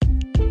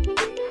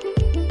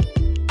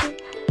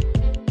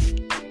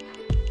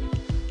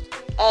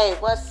Hey,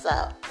 what's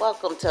up?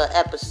 Welcome to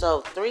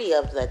episode 3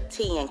 of the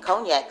Tea and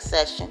Cognac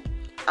session.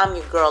 I'm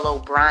your girl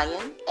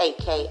O'Brien,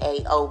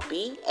 aka OB,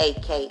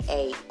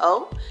 aka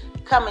O,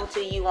 coming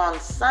to you on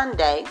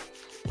Sunday,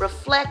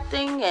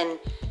 reflecting and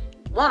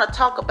want to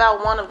talk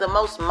about one of the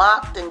most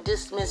mocked and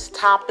dismissed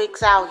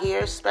topics out here,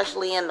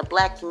 especially in the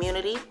Black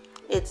community.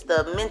 It's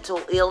the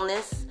mental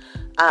illness.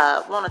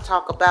 Want to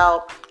talk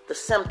about the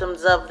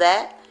symptoms of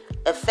that,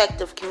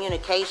 effective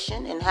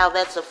communication, and how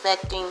that's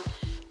affecting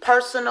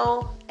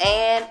personal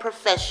and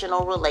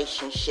professional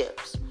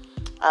relationships.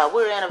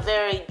 We're in a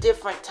very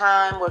different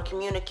time where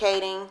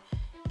communicating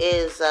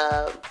is,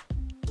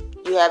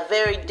 you have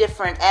very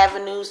different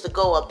avenues to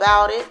go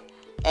about it,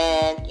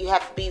 and you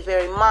have to be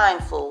very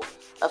mindful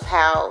of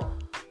how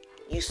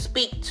you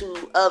speak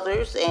to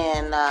others,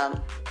 and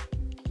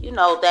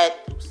that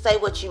say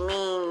what you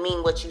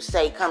mean what you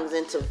say comes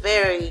into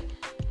very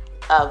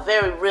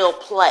real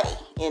play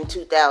in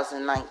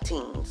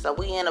 2019. So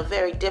we in a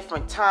very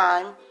different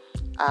time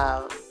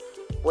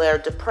where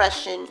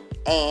depression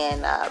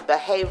and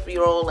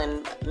behavioral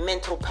and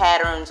mental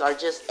patterns are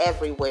just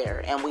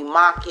everywhere, and we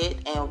mock it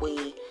and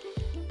we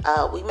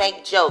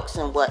make jokes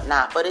and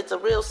whatnot, but it's a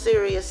real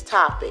serious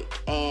topic,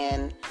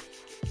 and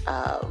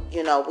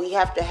we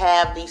have to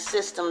have these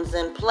systems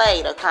in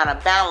play to kind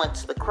of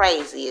balance the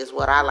crazy, is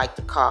what I like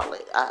to call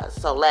it.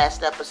 So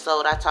last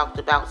episode I talked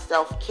about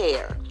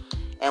self-care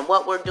and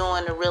what we're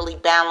doing to really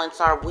balance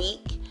our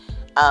week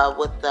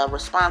with the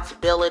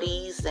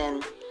responsibilities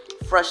and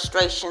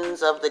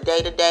frustrations of the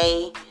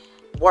day-to-day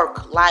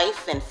work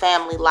life and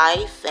family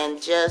life,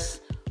 and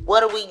just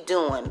what are we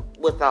doing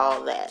with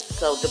all that.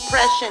 So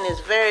depression is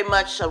very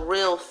much a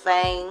real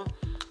thing.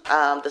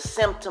 The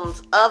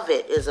symptoms of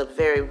it is a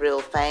very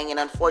real thing, and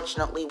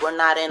unfortunately we're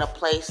not in a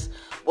place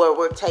where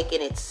we're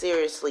taking it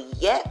seriously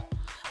yet,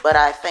 but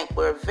I think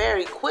we're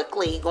very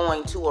quickly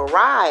going to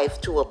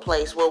arrive to a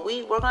place where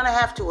we're going to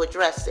have to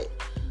address it.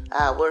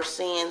 We're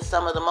seeing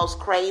some of the most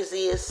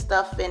craziest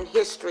stuff in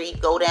history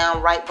go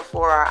down right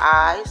before our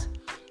eyes.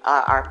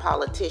 Our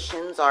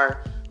politicians,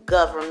 our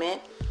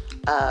government,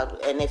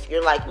 and if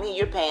you're like me,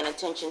 you're paying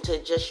attention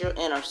to just your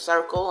inner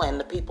circle and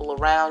the people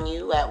around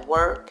you at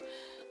work.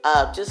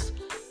 Just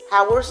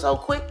how we're so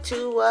quick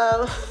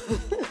to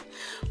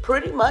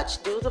pretty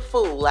much do the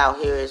fool out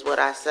here is what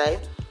I say.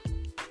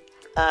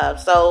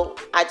 So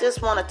I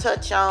just want to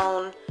touch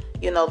on,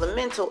 the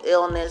mental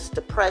illness,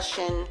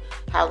 depression,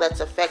 how that's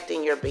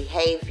affecting your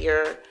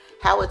behavior,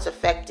 how it's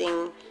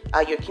affecting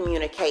your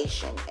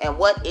communication, and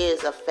what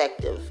is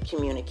effective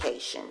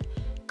communication.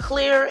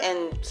 Clear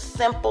and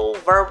simple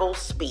verbal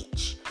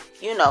speech,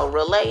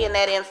 relaying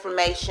that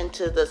information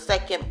to the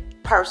second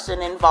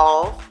person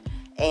involved,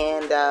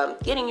 and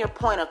getting your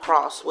point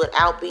across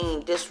without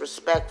being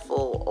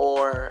disrespectful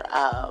or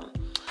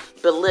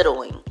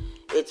belittling.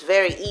 It's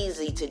very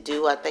easy to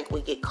do. I think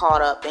we get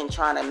caught up in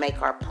trying to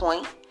make our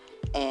point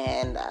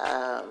and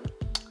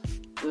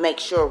make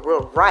sure we're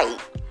right.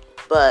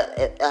 But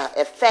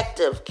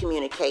effective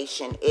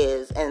communication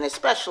is, and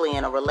especially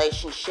in a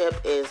relationship,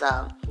 is,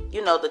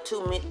 the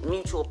two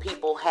mutual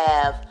people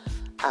have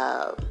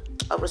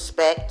a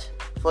respect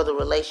for the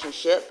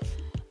relationship.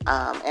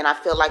 And I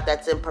feel like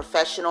that's in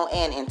professional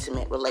and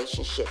intimate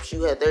relationships.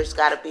 There's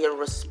got to be a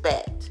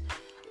respect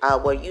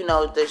where,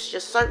 there's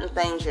just certain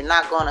things you're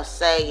not going to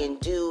say and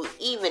do,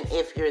 even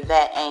if you're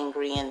that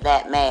angry and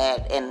that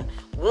mad and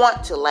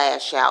want to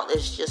lash out.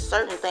 There's just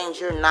certain things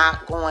you're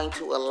not going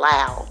to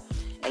allow.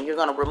 And you're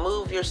going to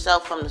remove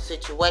yourself from the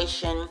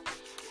situation,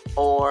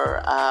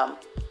 or,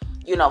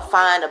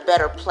 find a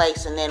better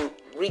place and then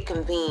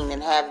reconvene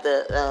and have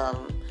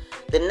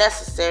the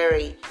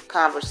necessary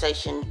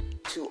conversation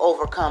to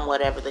overcome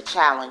whatever the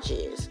challenge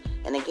is.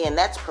 And again,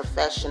 that's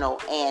professional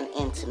and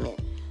intimate.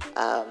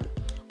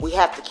 We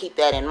have to keep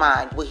that in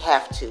mind. We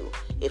have to.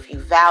 If you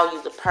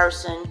value the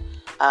person,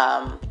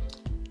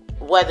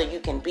 whether you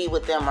can be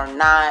with them or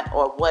not,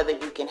 or whether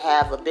you can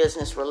have a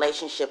business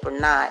relationship or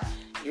not,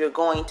 you're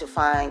going to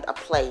find a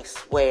place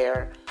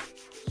where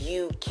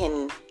you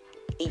can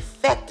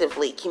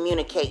effectively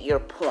communicate your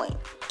point.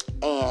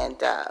 And,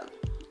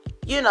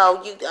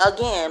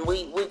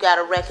 we got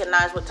to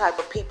recognize what type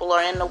of people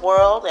are in the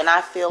world. And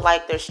I feel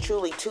like there's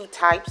truly two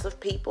types of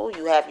people.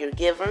 You have your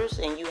givers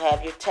and you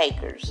have your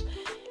takers.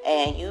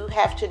 And you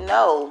have to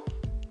know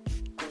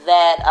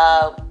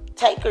that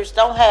takers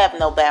don't have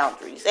no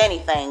boundaries.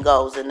 Anything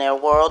goes in their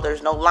world.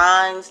 There's no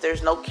lines.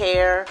 There's no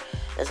care.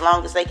 As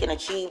long as they can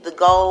achieve the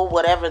goal,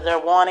 whatever they're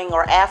wanting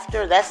or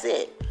after, that's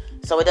it.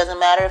 So it doesn't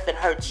matter if it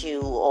hurts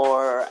you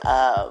or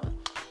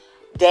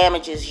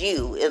damages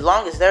you, as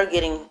long as they're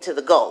getting to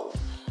the goal.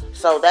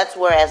 So that's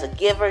where, as a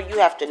giver, you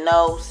have to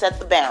know, set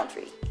the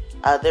boundary.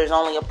 There's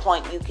only a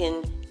point you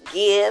can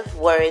give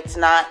where it's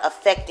not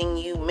affecting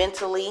you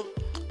mentally,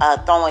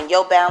 throwing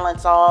your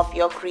balance off,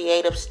 your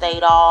creative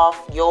state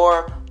off,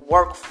 your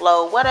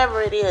workflow,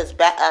 whatever it is,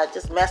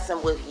 just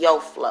messing with your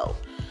flow.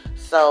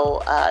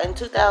 So in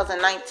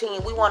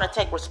 2019, we want to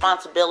take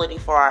responsibility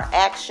for our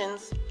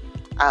actions.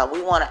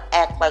 We want to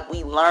act like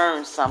we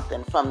learned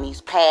something from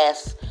these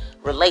past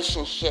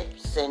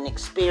relationships and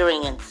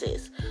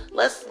experiences.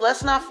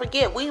 Let's not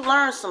forget, we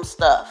learned some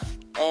stuff,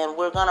 and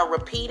we're gonna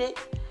repeat it.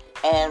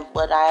 And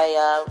what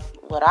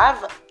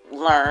I've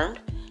learned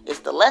is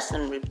the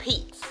lesson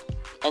repeats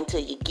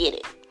until you get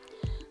it.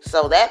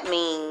 So that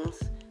means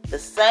the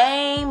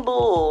same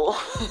bull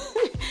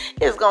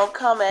is gonna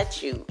come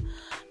at you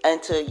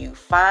until you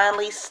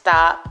finally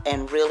stop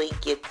and really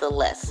get the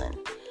lesson.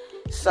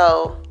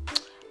 So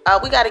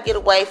we got to get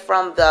away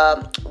from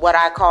what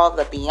I call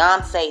the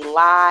Beyonce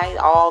lie.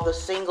 All the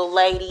single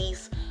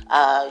ladies,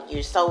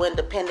 you're so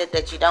independent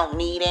that you don't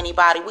need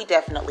anybody. We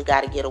definitely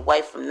got to get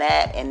away from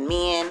that. And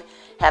men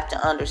have to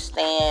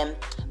understand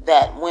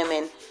that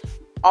women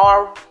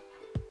are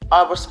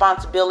a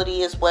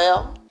responsibility as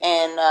well.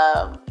 And,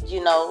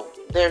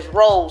 there's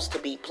roles to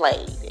be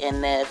played.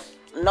 And if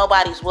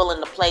nobody's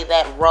willing to play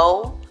that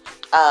role,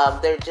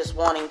 they're just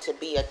wanting to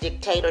be a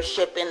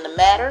dictatorship in the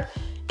matter,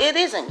 it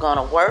isn't going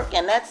to work.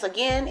 And that's,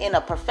 again, in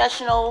a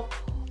professional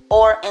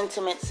or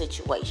intimate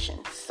situation.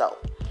 So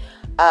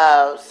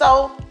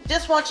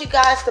just want you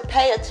guys to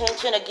pay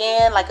attention.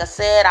 Again, like I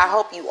said, I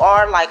hope you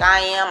are like I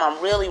am.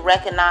 I'm really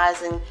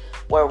recognizing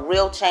where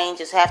real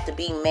changes have to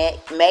be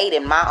made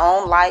in my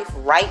own life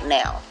right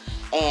now.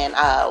 And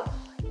I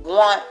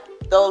want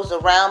those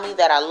around me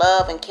that I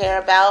love and care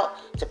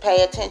about to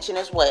pay attention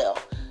as well.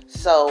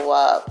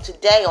 So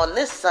today on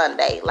this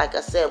Sunday, like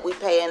I said, we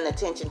paying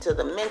attention to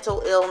the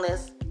mental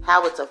illness,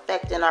 how it's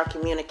affecting our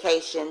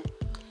communication.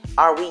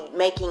 Are we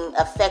making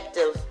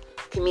effective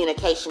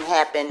communication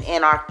happen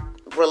in our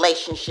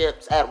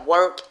relationships, at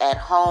work, at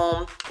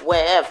home,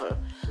 wherever?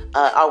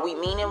 Are we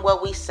meaning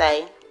what we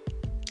say?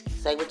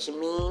 Say what you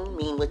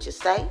mean what you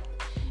say.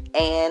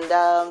 And,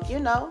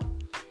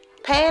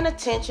 paying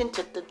attention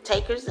to the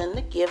takers and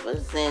the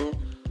givers, and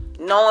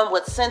knowing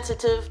what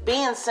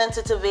being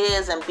sensitive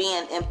is and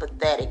being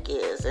empathetic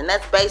is. And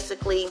that's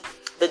basically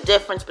the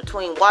difference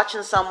between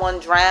watching someone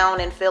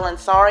drown and feeling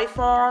sorry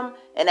for them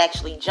and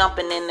actually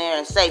jumping in there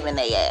and saving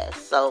their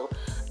ass. So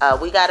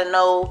we got to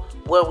know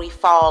where we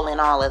fall in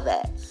all of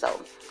that.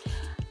 So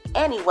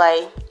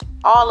anyway,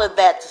 all of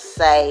that to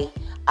say,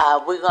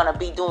 we're going to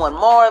be doing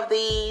more of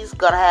these.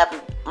 Going to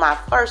have my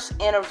first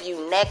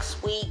interview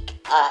next week,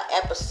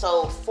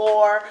 episode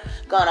 4.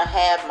 Going to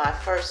have my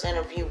first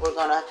interview. We're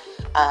going to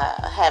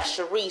have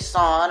Sharice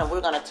on, and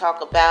we're going to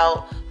talk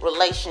about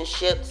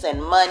relationships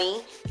and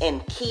money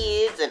and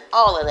kids and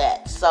all of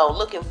that. So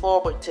looking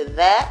forward to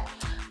that.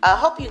 I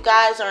hope you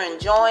guys are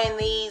enjoying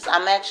these.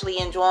 I'm actually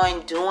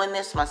enjoying doing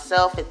this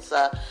myself. It's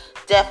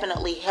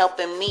definitely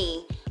helping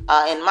me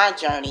in my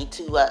journey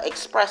to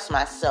express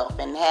myself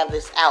and have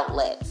this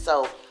outlet.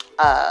 So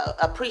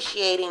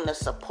appreciating the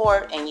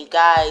support and you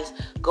guys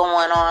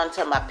going on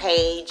to my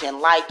page and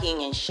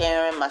liking and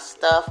sharing my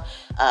stuff.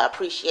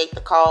 Appreciate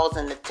the calls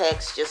and the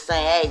texts, just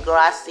saying, hey girl,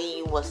 I see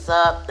you, what's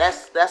up?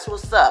 That's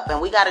what's up. And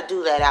we got to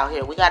do that out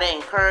here. We got to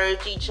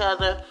encourage each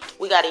other.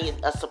 We got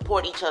to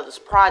support each other's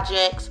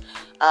projects.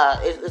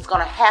 It's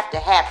going to have to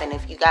happen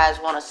if you guys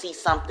want to see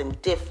something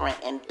different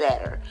and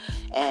better.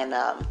 And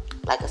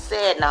like I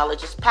said,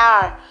 knowledge is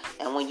power.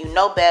 And when you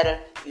know better,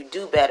 you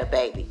do better,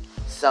 baby.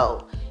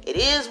 So it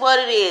is what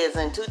it is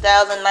in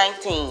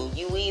 2019.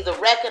 You either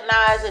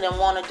recognize it and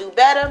want to do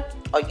better,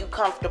 or you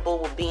comfortable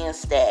with being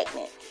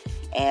stagnant.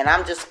 And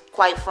I'm just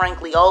quite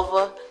frankly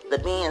over the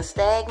being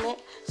stagnant.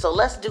 So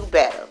let's do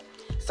better.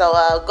 So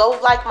go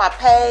like my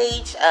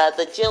page,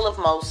 the Jill of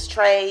Most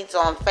Trades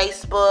on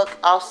Facebook.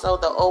 Also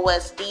the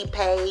OSD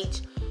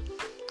page.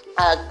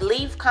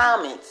 Leave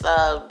comments.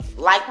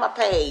 Like my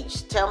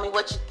page. Tell me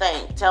what you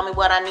think. Tell me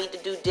what I need to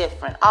do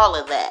different. All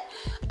of that.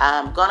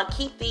 I'm going to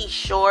keep these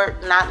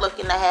short. Not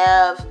looking to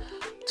have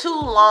too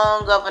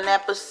long of an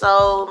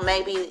episode.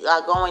 Maybe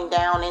going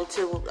down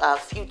into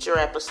future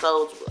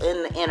episodes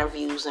in the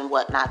interviews and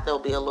whatnot. They'll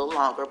be a little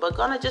longer. But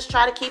going to just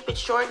try to keep it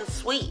short and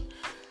sweet.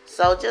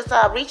 So just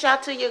reach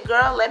out to your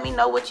girl. Let me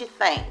know what you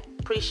think.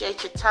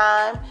 Appreciate your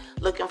time.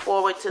 Looking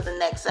forward to the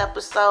next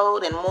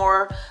episode and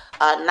more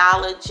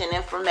knowledge and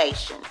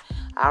information.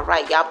 All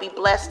right. Y'all be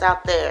blessed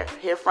out there.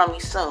 Hear from you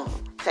soon.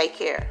 Take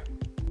care.